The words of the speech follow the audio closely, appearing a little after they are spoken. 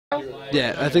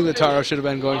Yeah, I think the Taro should have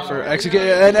been going for execute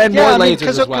and Yeah, more I mean, lasers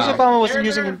as well. because Obama wasn't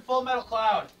using Full Metal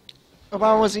Cloud.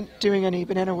 Obama wasn't doing any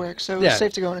banana work, so it was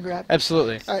safe to go in and grab.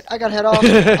 Absolutely. All right, I got to head off.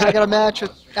 I got a match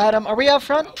with Adam. Are we out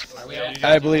front?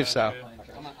 I believe so.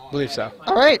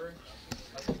 All right.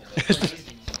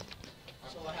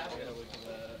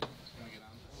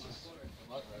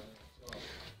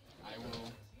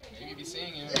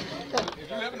 If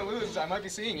you happen to lose, I might be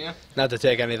seeing you. Not to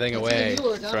take anything away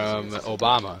from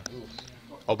Obama.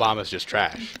 Obama's just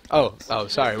trash. Oh,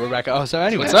 sorry, we're back. Oh, so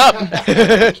anyway. What's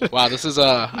up? Wow, this is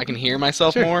I can hear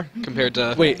myself more compared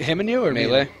to Wait, him and you or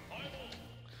Melee. Me?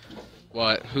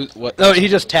 What? Who? What? No, he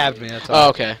just tabbed me. That's all. Oh,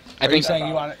 okay. I think saying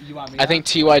you want me. I think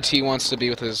TYT wants to be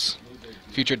with his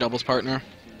future doubles partner.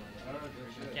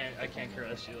 I can't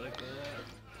caress you like that.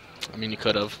 I mean, you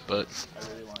could have, but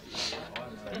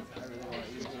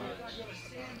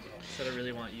Said I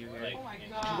really want you here.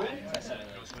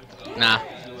 nah.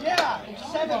 Yeah,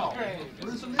 7th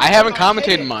grade. I haven't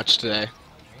commentated much today.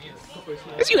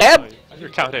 Yes, you have. You're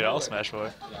commentating all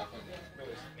Smash4.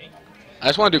 I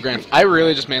just want to do grand. I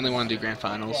really just mainly want to do grand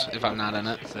finals if I'm not in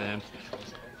it. Same.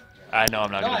 I know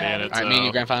I'm not going to be in it. All right, me and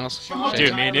you grand finals.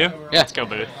 Dude, me and you? Yeah. Let's go,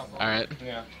 baby. All right.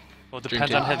 Well, it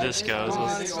depends on how this goes.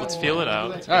 Let's feel it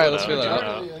out. All right, let's feel it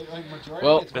out.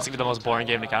 Well, This could be the most boring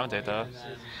game to commentate, though.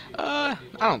 I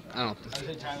don't.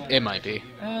 It might be.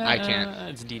 I can't.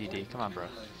 It's DDD. Come on, bro.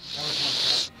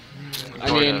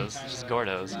 I mean, Gordos. Just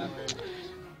Gordos.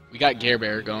 we got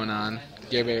GarrBear going on.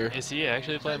 GarrBear. Is he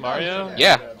actually playing Mario?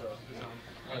 Yeah.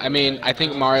 I mean, I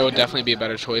think Mario would definitely be a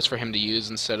better choice for him to use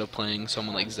instead of playing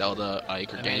someone like Zelda,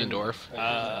 Ike, or Ganondorf.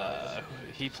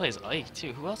 He plays Ike,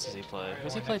 too. Who else does he play?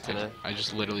 Who's he played today? I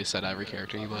just literally said every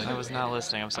character he played. I was not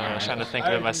listening. I'm sorry. I was trying to think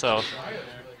of it myself.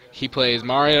 He plays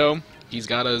Mario. He's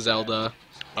got a Zelda,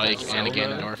 Ike, and a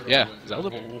Ganondorf. Yeah, Zelda.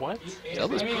 What?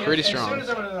 Zelda's pretty strong.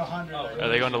 Are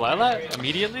they going to Lilac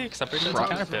immediately? Because I'm pretty sure it's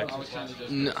a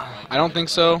counterpick. No, I don't think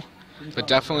so. But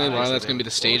definitely Lila's going to be the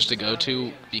stage to go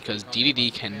to because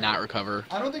DDD cannot recover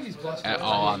at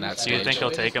all on that Do stage. you think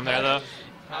he'll take him there, though?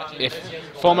 If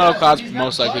Full Metal Cloud's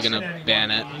most likely going to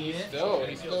ban it. He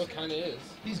still kind of is.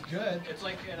 He's good. It's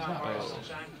like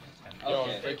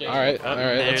Alright, There's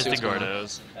let's the see what's going on.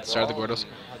 Gordos. Start the Gordos.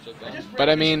 But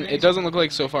I mean, it doesn't look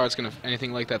like so far it's gonna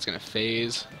anything like that's gonna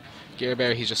phase.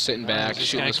 GarrBear, he's just sitting back, Just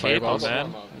shooting gonna his cape him, fireballs.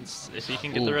 man. If he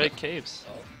can get the right capes.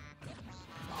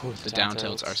 The down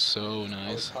tilts are so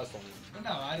nice.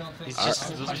 No, I don't think He's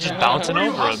so. just bouncing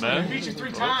over it, man. Beat you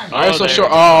 3 times. Alright, so there sure. we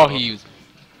go. Oh, he used.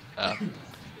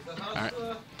 Alright.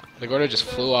 The Gordo just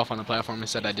flew off on the platform and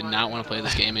said, I did not want to play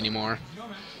this game anymore.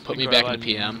 Put me back in the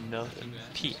PM. Nothing.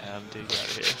 PM, dude, get out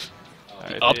of here.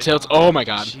 Alright, Up dude. tilts. Oh my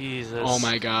god. Jesus. Oh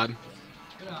my god.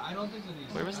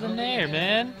 Where was the nair,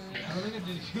 man?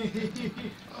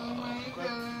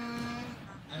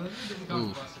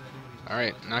 Ooh.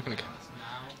 Alright, not gonna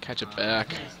catch it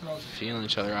back. Feeling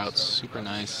each other out. Super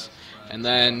nice. And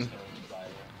then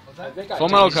Full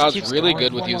Metal Cloud's really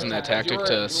good with using that tactic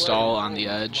to stall on the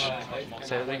edge.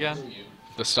 Say it again?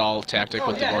 The stall tactic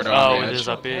with the Gordo Oh, on with the his edge.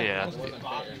 up B, yeah.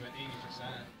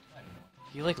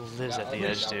 He, like, lives at the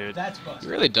edge, dude. He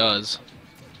really does.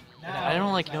 I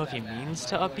don't, like, know if he means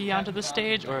to up B onto the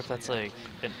stage, or if that's, like,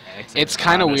 an accident. It's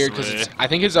kind of weird honestly. because I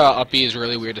think his up B is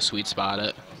really weird to sweet spot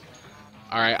it.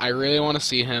 Alright, I really want to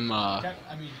see him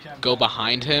go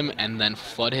behind him and then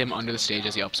flood him under the stage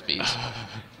as he up speeds.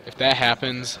 If that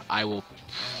happens, I will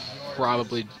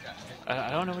probably I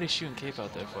don't know what he's shooting cape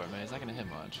out there for, man. He's not gonna hit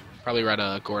much. probably read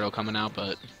a Gordo coming out,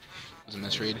 but it was a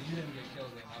misread.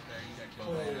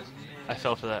 I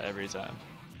fell for that every time.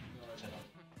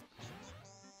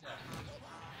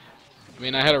 I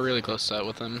mean, I had a really close set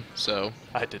with him, so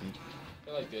I didn't.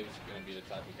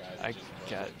 I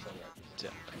got...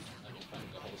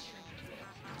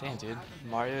 Damn, dude.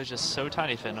 Mario's just so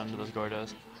tiny thin under those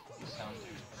Gordos.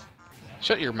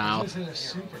 shut your mouth.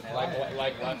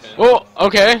 Like Well,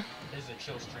 okay.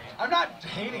 I'm not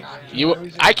hating on you.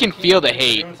 You, I can feel the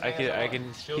hate. I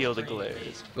can feel the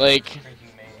glares. Like,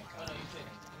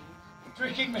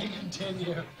 Drinking may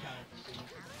continue.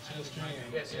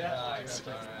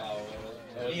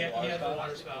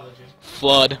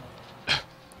 flood.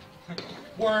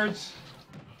 Words.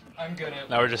 I'm good at.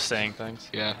 Now we're just saying things.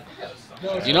 Yeah.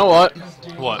 You know what?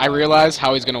 What? I realize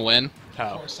how he's gonna win.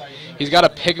 How? He's got to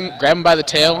pick him, grab him by the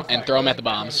tail, and throw him at the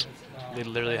bombs. They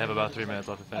literally have about 3 minutes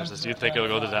left to finish this. Do you think it'll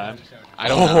go to time? I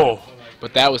don't know.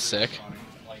 But that was sick.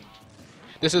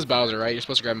 This is Bowser, right? You're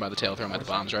supposed to grab him by the tail, throw him at the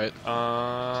bombs, right?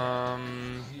 I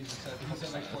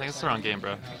think it's the wrong game,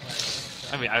 bro.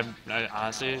 I mean, I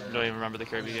honestly don't even remember the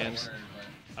Kirby games.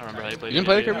 I don't remember how you played. You didn't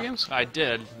play the Kirby games? I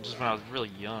did, just when I was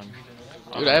really young.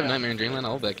 Dude, I have Nightmare in Dreamland. I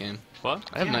love that game. What?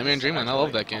 I have Nightmare in Dreamland. I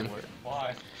love that game.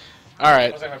 Why?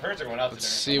 Alright, Like my parents are going out to let's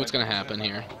dinner. see what's going to happen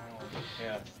here.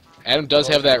 Yeah. Adam does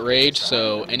have that rage,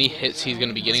 so any hits he's going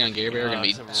to be getting on GarrBear are going to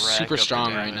It's a be rack super up the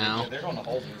strong right damage. now. They're going to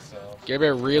hold me, so.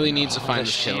 GarrBear really needs to find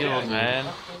The the kill. shield, man.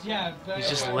 Yeah, He's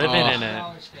just living in it.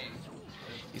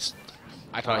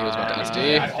 I thought he was about to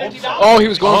 $50. SD. Oh, he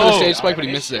was going for the Oh. stage spike, but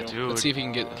he missed it. Dude. Let's see if he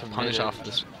can get punished off of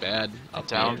this bad up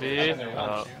Down B.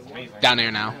 B. Down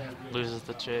air now. Loses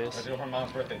the chase. It's her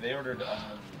mom's birthday. They ordered.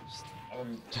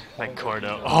 Like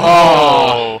Cordo.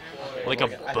 Oh! Like a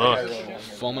book.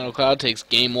 Full Metal Cloud takes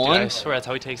game Dude, I one. swear that's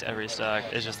how he takes every stock.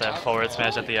 It's just that forward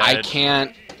smash at the I edge.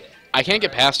 can't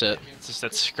get past it. It's just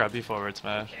that scrubby forward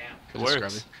smash. It It's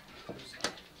works. scrubby.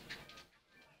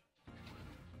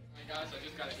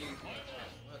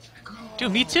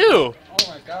 Dude, me too! Oh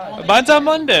my god. Mine's on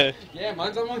Monday! Yeah,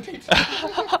 mine's on one pizza.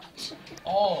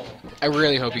 Oh. I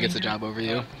really hope he gets a job over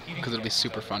you, because it'll be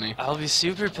super funny. I'll be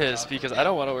super pissed because I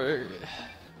don't want to work.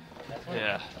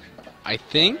 Yeah. I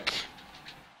think.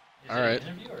 All right.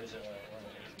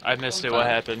 I missed it. What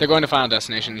happened? They're going to Final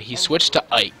Destination. He switched to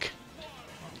Ike.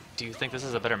 Do you think this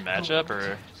is a better matchup,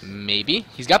 or...? Maybe.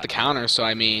 He's got the counter, so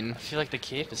I mean. I feel like the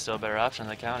cape is still a better option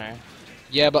than the counter.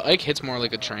 Yeah, but Ike hits more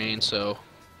like a train, so.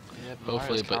 Yeah,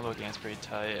 Hopefully, Mario's but- combo game's pretty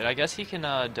tight. And I guess he can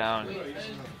down.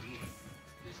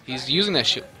 He's using that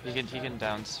shit. He can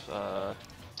down Well,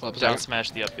 down smash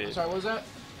the up B. Sorry, what was that?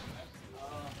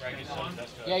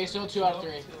 Yeah, you're still 2 out of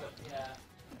 3.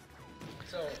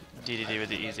 DDD with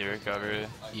the easy recovery.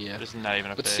 Yeah. Just not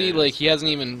even a But phase. see, like, he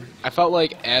hasn't even. I felt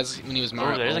like as when he was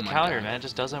Mario. Oh, there's a my counter, God. man. It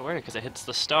just doesn't work because it hits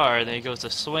the star, then he goes to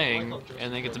swing,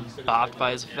 and then gets bopped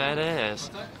by his fat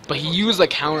ass. But he used the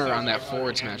counter on that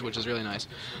forward smash, which is really nice.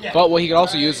 But what he could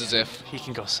also use is if. He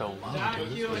can go so low,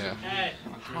 dude. Yeah.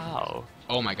 How?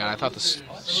 Oh my god, I thought the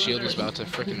shield was about to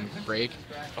freaking break.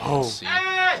 Oh. Let's see.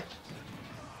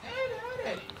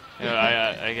 You know,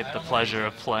 I get the pleasure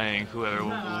of playing whoever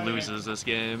loses this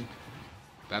game.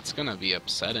 That's gonna be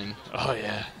upsetting. Oh,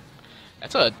 yeah.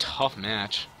 That's a tough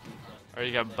match.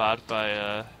 Already got bought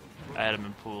by Adam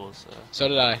and Pool, so... So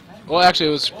did I. Well, actually,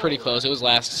 it was pretty close. It was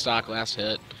last stock, last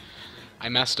hit. I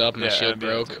messed up and the shield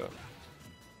broke.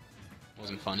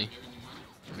 Wasn't funny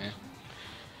for me.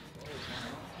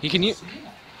 He can use.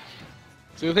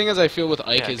 So the thing is, I feel with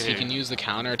Ike Yeah, is he good. can use the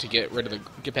counter to get rid of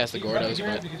get past the Gordos,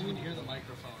 but Because you can hear the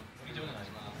microphone.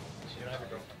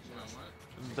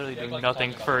 Literally doing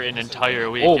nothing for an entire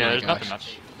week. Oh yeah, my there's gosh. nothing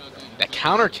much. that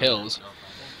counter kills.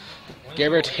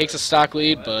 GarrBear takes a stock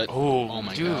lead, but Oh,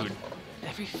 my dude. god.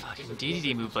 Every fucking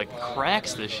DDD move like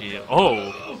cracks the shield.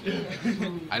 Oh!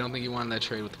 I don't think he wanted that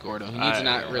trade with the Gordo. He needs to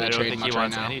not really I don't trade think much he right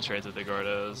wants now. any trades with the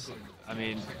Gordos. I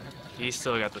mean, he's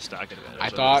still got the stock advantage. I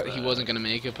so thought there's he that. wasn't gonna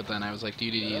make it, but then I was like,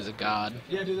 DDD is a god.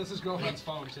 Yeah, dude, that's his girlfriend's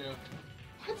phone, too.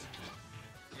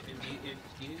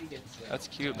 That's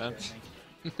cute, man.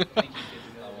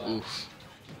 Oof.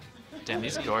 Damn,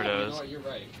 these Gordos. You're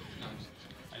right.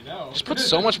 I know. Just put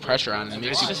so much pressure on him. It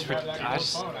makes It's you just I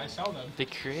sell them. they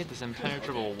create this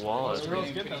impenetrable wall. It's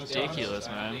ridiculous,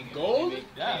 man. Gold?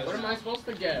 Yeah. What am I supposed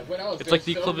to get? What else? It's like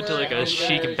the equivalent to like a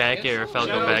Sheik back air,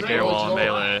 Falco back air wall in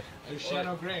Melee. There's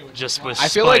Shadow Gray, which Just with I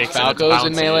feel like spikes and it's Falco's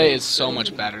in bouncy. Melee is so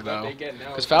much better though,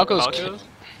 because Falco's Falco's?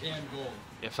 and gold.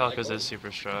 Yeah, Falco's is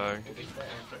super strong.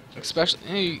 especially.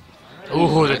 Hey,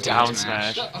 Ooh, the nice down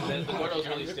smash. smash.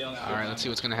 All right, let's see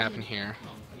what's gonna happen here.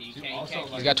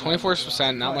 He's got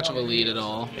 24%, not much of a lead at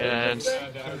all. And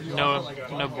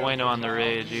no bueno on the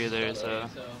rage either, so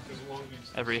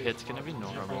every hit's gonna be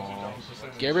normal.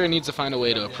 GarrBear needs to find a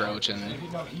way to approach and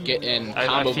get in I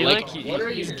combo. feel like What are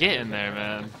he's you- getting there,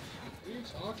 man. What are you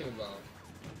talking about?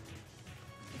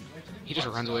 He just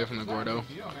runs away from the Gordo.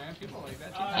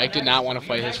 Ike did not want to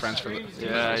fight his friends for the.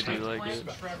 Yeah, I do like it.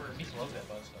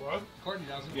 Courtney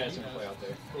doesn't. You guys can play out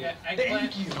there. Yeah,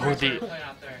 thank you.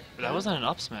 Oh, that wasn't an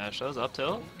up smash. That was up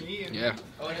tilt. Yeah.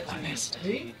 I missed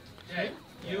it.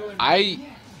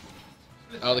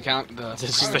 Oh, the count. The.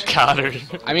 This is the counter.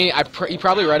 I mean, he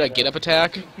probably read a get up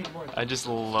attack. I just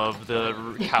love the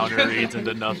counter reads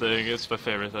into nothing. It's my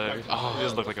favorite thing. Oh, He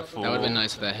just look like a fool. That would have been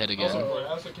nice if that hit again.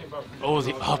 Oh,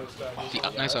 the up.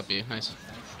 Nice up B. Nice.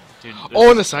 Dude, Oh,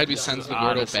 and the side B sends the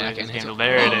Gordo honestly, back his and hits handle. it.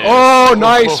 There it is. Oh,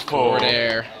 nice Oh. forward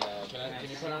air.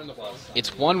 It's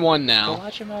 1-1 Go now.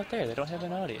 watch him out there. They don't have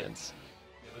an audience.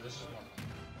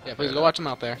 Yeah, please go watch him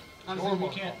out there. Honestly, we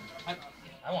can't.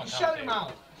 I want Shut your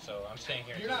mouth. so I'm staying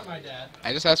here. You're not my dad.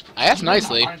 I asked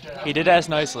nicely. He did ask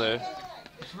nicely.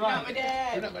 That's right. You're not my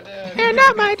dad. You're not my dad. You're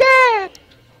not my dad.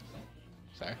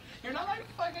 Sorry. You're not my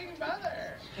fucking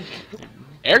mother.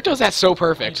 Eric does that so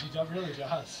perfect. He really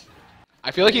does. I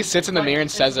feel like he sits in the mirror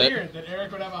and says it. Weird that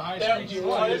Eric would have a high That streak.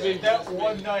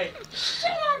 one night.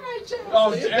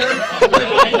 Oh, Eric.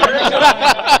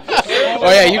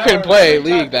 Oh yeah, you couldn't play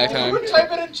League that time. would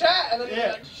type it in chat and then you'd be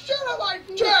like, shut up, my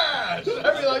chat!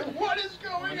 I'd be like, what is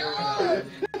going on?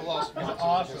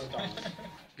 Awesome.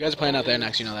 You guys are playing out there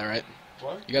next, you know that, right?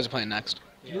 What? You guys are playing next.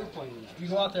 You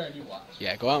go out there and you watch.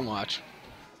 Yeah, go out and watch.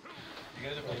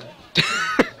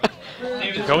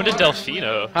 Going to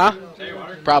Delfino. Huh?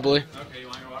 Probably. Okay, you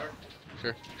want your water?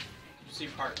 Sure. See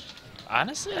parts.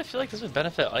 Honestly, I feel like this would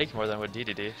benefit Ike more than would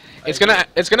Dedede. It's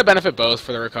gonna benefit both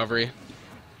for the recovery.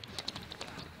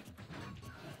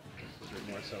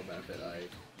 More so benefit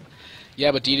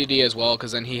Yeah, but Dedede as well,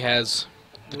 because then he has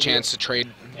the chance to trade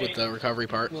with the recovery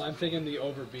part. Well, I'm thinking the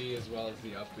over B as well as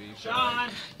the up B. Sean!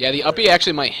 Yeah, the up B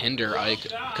actually might hinder Ike,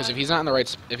 because if he's not in the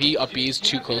right, if he up B's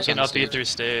too close He on can the up B stage. through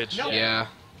stage. Yeah.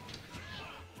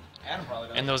 Adam probably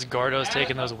does. And those Gordos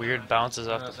taking those weird bounces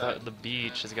off the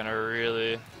beach is gonna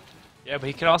really... Yeah, but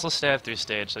he can also stab through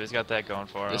stage, so he's got that going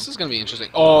for him. This is gonna be interesting.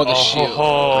 Oh, the shield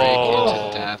break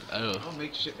into death. Oh. I'll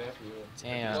make shit bad for you.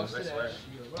 Damn.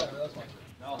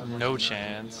 No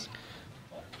chance.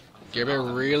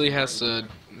 GarrBear really has to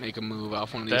make a move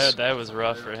off one of these. That was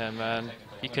rough for him, man.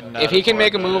 He could not. If he can afford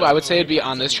make a that. move, I would say it'd be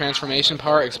on this transformation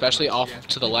part, especially off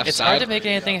to the left It's hard side. to make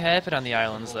anything happen on the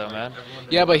islands, though, man.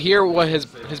 Yeah, but here, what his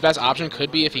best option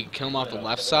could be if he could kill him off the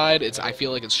left side. I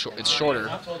feel like it's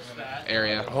shorter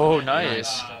area. Oh,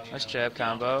 nice. Nice jab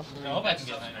combo. I hope I can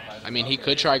get that. I mean, he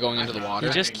could try going into the He water.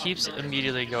 just keeps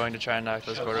immediately going to try and knock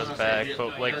those Gordos back,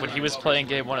 but like when he was playing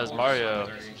game 1 as Mario,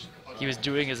 he was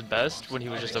doing his best when he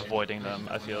was just avoiding them,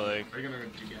 I feel like.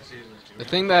 The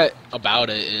thing about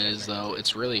it is, though,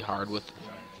 it's really hard with...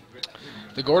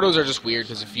 The Gordos are just weird,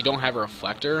 because if you don't have a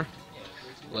reflector,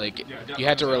 like, you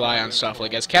have to rely on stuff.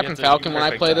 Like, as Captain to Falcon, when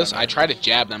I perfect play this, time. I try to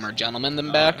jab them or gentleman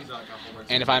them back.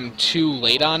 And if I'm too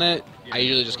late on it, I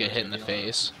usually just get hit in the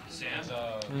face.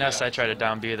 Ness, I try to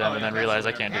down B them and then realize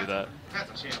I can't do that.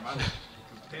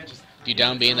 You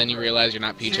down B and then you realize you're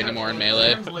not Peach anymore in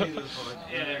Melee.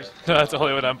 That's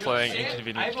only when I'm playing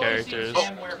inconvenient characters.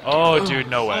 Oh, dude,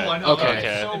 no way.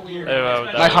 Okay.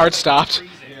 That My was heart stopped.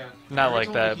 Not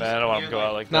like that, man. I don't want him to go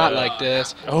out like that. Not like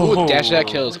this. Oh. Ooh, dash that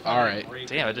kills. Alright.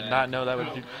 Damn, I did not know that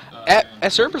would do...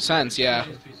 At certain percents, yeah.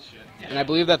 And I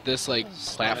believe that this, like,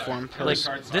 platform... Like,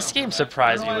 this game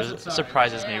surprises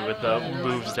me with the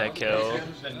moves that kill.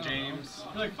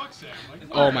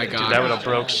 Oh my Dude, god. that would have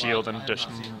broke shield and just...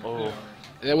 Oh.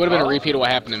 That would have been a repeat of what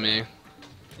happened to me.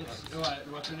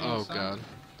 Oh god.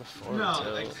 The forward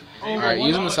tilt. Alright,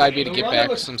 using the side B to get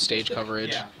back some stage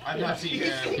coverage. He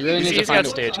really needs to He's find got a...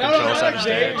 stage control center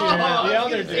stage. The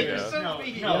other dude.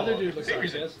 Yeah. The other dude looks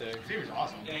autistic.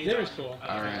 Xavier's cool.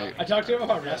 Alright. I talked to him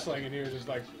about wrestling and he was just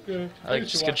like, I like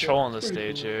just controlling the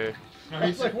stage here.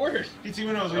 It's like word. He's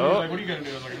even when I was leaving, he was like, what are you gonna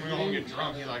do? I was like, I'm gonna go home and get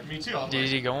drunk. He's like, me too. I was like,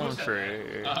 DD going for...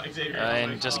 Xavier.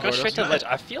 And just go straight to the ledge.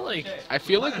 I feel like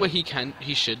what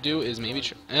he should do is maybe...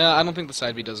 I don't think the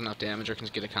side B does enough damage or can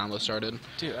get a combo started.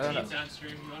 Dude, I don't know. On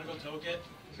stream, you wanna go toke it?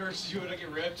 First, you wanna get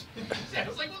ripped? I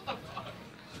was like, what the fuck?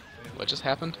 What just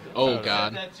happened? Oh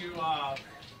god. That to, the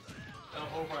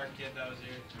Hobart kid that was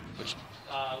here. Which...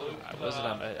 Luke,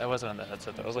 I wasn't on the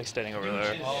headset though. I was like standing over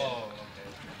there. Oh.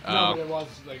 No, but it was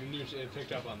like it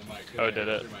picked up on the mic. Oh, did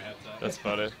it? Through my headset. That's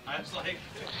funny. I was like,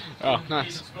 Oh, you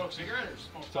nice. smoke cigarette or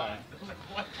smoke pot? I was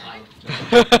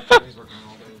like,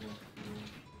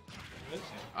 what?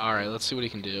 Alright, let's see what he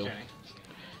can do.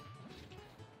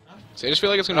 So I just feel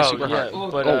like it's gonna be super hard.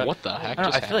 But, Oh, what the heck I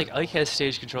don't know, just I feel like Ike has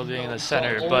stage control being in the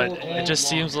center, but it just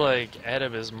seems like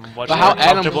Adam is much But how more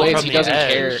Adam comfortable plays, from he the doesn't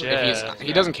care edge. if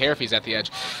he doesn't care if he's at the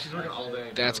edge.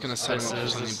 That's gonna set This him up for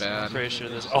is something bad. pretty sure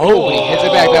this. Oh, he hits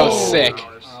it back. That was sick.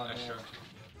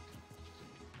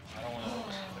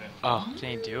 Oh, Can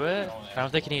he do it? I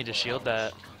don't think he needed to shield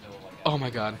that. oh my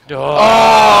god. Oh!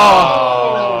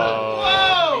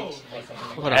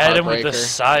 What a Adam with the heartbreaker.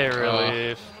 sigh of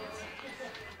relief.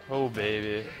 Oh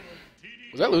baby.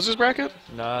 Was that loser's bracket?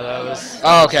 No, that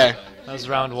Oh, okay. was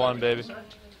round 1, baby.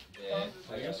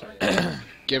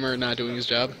 Gimmer not doing his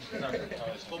job.